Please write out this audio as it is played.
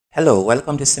Hello,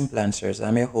 welcome to Simple Answers.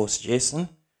 I'm your host Jason,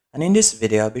 and in this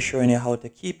video I'll be showing you how to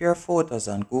keep your photos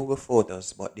on Google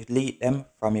Photos but delete them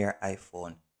from your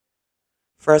iPhone.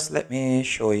 First, let me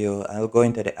show you. I'll go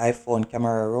into the iPhone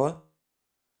camera roll,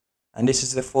 and this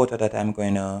is the photo that I'm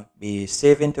going to be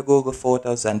saving to Google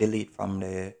Photos and delete from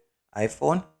the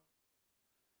iPhone.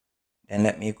 Then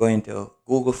let me go into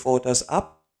Google Photos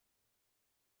app.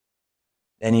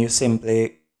 Then you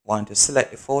simply want to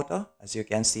select the photo, as you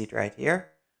can see it right here.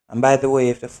 And by the way,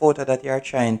 if the photo that you are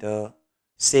trying to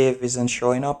save isn't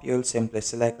showing up, you'll simply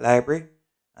select library.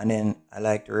 And then I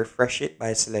like to refresh it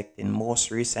by selecting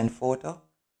most recent photo.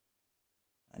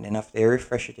 And then after you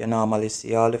refresh it, you normally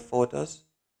see all the photos.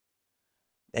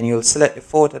 Then you'll select the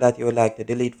photo that you would like to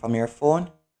delete from your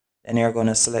phone. Then you're going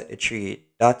to select the three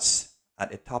dots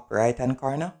at the top right hand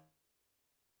corner.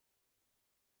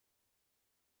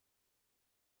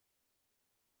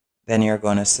 Then you're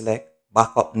going to select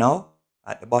Backup Now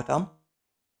at the bottom.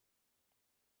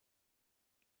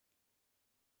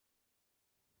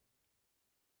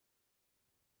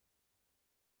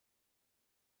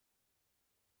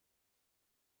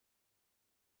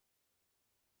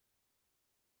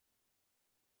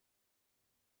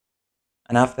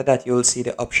 And after that, you will see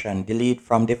the option Delete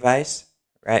from Device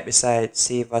right beside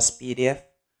Save as PDF.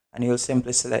 And you'll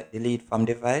simply select Delete from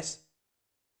Device.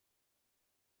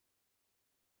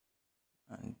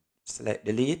 And select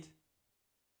Delete.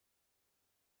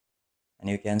 And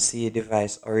you can see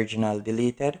device original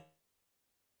deleted.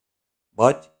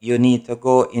 But you need to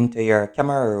go into your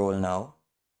camera roll now.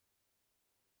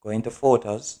 Go into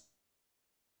Photos.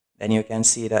 Then you can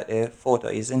see that the photo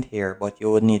isn't here, but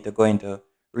you would need to go into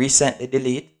Recently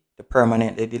Delete to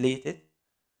permanently delete it.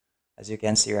 As you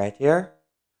can see right here.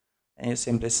 And you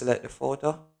simply select the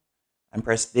photo and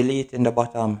press delete in the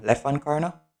bottom left hand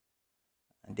corner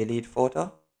and delete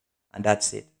photo, and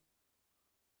that's it.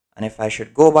 And if I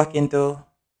should go back into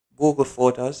Google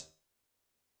Photos,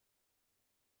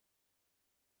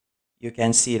 you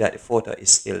can see that the photo is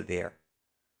still there.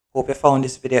 Hope you found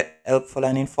this video helpful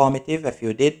and informative. If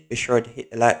you did, be sure to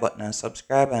hit the like button and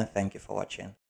subscribe, and thank you for watching.